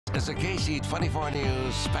is a KC24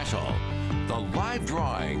 News special, the live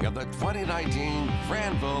drawing of the 2019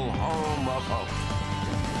 Granville Home of Hope.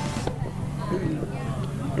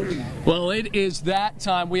 Well, it is that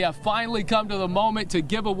time. We have finally come to the moment to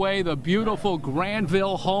give away the beautiful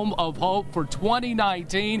Granville Home of Hope for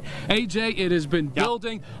 2019. AJ, it has been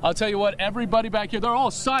building. I'll tell you what, everybody back here, they're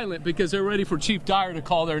all silent because they're ready for Chief Dyer to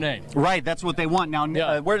call their name. Right, that's what they want. Now,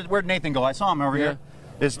 where'd Nathan go? I saw him over here.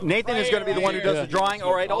 Nathan is going to be the one who does the drawing.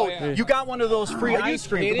 All right. Oh, you got one of those free ice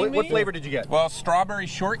cream. What flavor did you get? Well, strawberry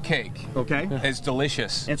shortcake. Okay. It's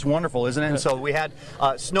delicious. It's wonderful, isn't it? And so we had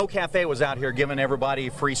Snow Cafe was out here giving everybody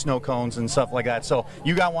free snow cones and stuff like that. So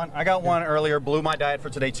you got one. I got one earlier. Blew my diet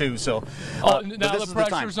for today too. So now the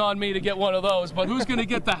pressure's on me to get one of those. But who's going to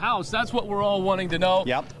get the house? That's what we're all wanting to know.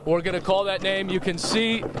 Yep. We're going to call that name. You can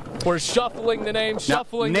see we're shuffling the name.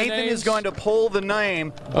 Shuffling the names. Nathan is going to pull the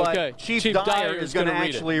name, but Chief Dyer is going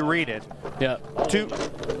to actually read it. Yeah.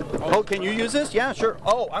 Oh, can you use this? Yeah, sure.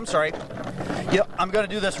 Oh, I'm sorry. Yeah, I'm going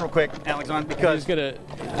to do this real quick, Alexander, because... He's going to...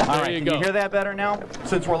 All right, can you hear that better now?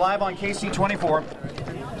 Since we're live on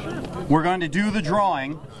KC24, we're going to do the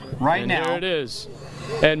drawing right now. Here it is.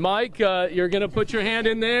 And Mike, you're going to put your hand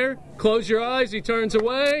in there, close your eyes, he turns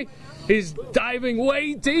away. He's diving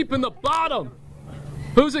way deep in the bottom.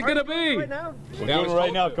 Who's it going to be? Right now. We're doing it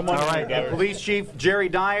right now. Come on. All right. Police Chief Jerry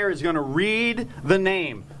Dyer is going to read the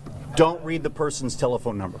name. Don't read the person's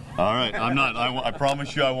telephone number. All right. I'm not. I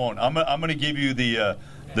promise you I won't. I'm going to give you the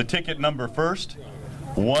ticket number first.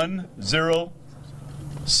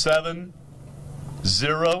 1070.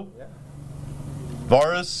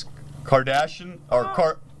 Varus Kardashian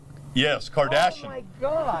Yes, Kardashian. Oh my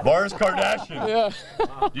God. Varus Kardashian. Yeah.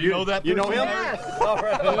 Do you know that? You know him? Yes. All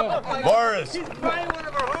right. Varus. He's buying one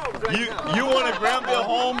of our homes right now. You want a Granville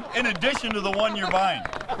home in addition to the one you're buying.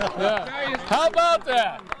 Yeah. How about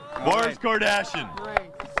that? Varus Kardashian.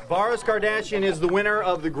 Varus Kardashian is the winner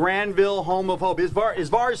of the Granville Home of Hope. Is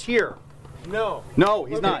Varus here? No. No,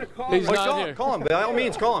 he's not. He's not here. Call him. By all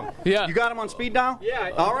means, call him. Yeah. You got him on speed dial? Yeah.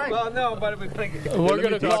 All right. Well, no, but we're going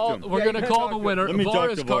to call the winner, Let me talk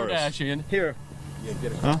Varus to Varus. Kardashian. Here.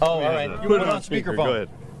 Huh? Oh, all right. You put it on speakerphone. Go ahead.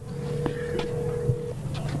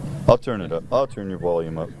 I'll turn it up. I'll turn your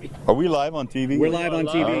volume up. Are we live on TV? We're live on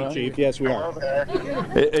TV, Chief. Yes, we are.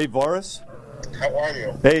 Hey, Varus. How are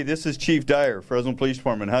you? Hey, this is Chief Dyer, Fresno Police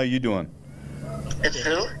Department. How you doing? It's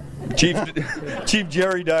who? Chief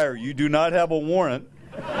Jerry Dyer. You do not have a warrant,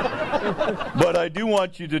 but I do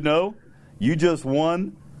want you to know you just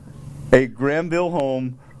won a Granville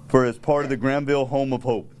home for as part of the Granville Home of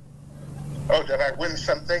Hope. Oh, did I win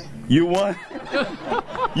something? You won.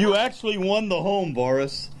 You actually won the home,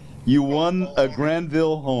 Varus. You won a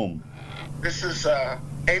Granville home. This is May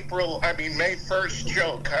 1st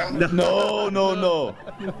joke, huh?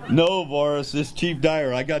 No, Varus. This is Chief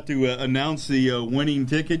Dyer. I got to announce the winning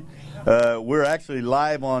ticket. We're actually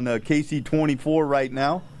live on KC24 right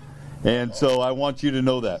now, and so I want you to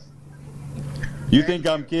know that. You think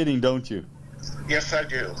I'm kidding, don't you? Yes, I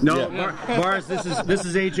do. No, Varus, this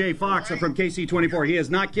is AJ Fox from KC24. He is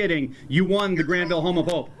not kidding. You won the Granville Home of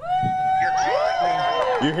Hope.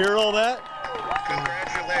 You hear all that?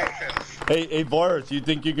 Congratulations. Hey, Varus, you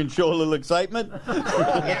think you can show a little excitement?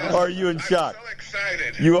 Yes, Or are you in shock? I'm so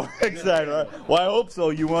excited. You are excited, right? Well, I hope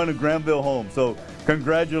so. You won a Granville home. So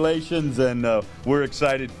congratulations, and we're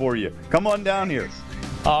excited for you. Come on down here.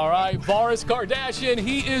 All right, Varus Kardashian,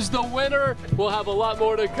 he is the winner. We'll have a lot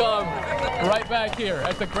more to come right back here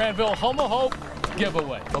at the Granville Home of Hope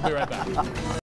giveaway. We'll be right back.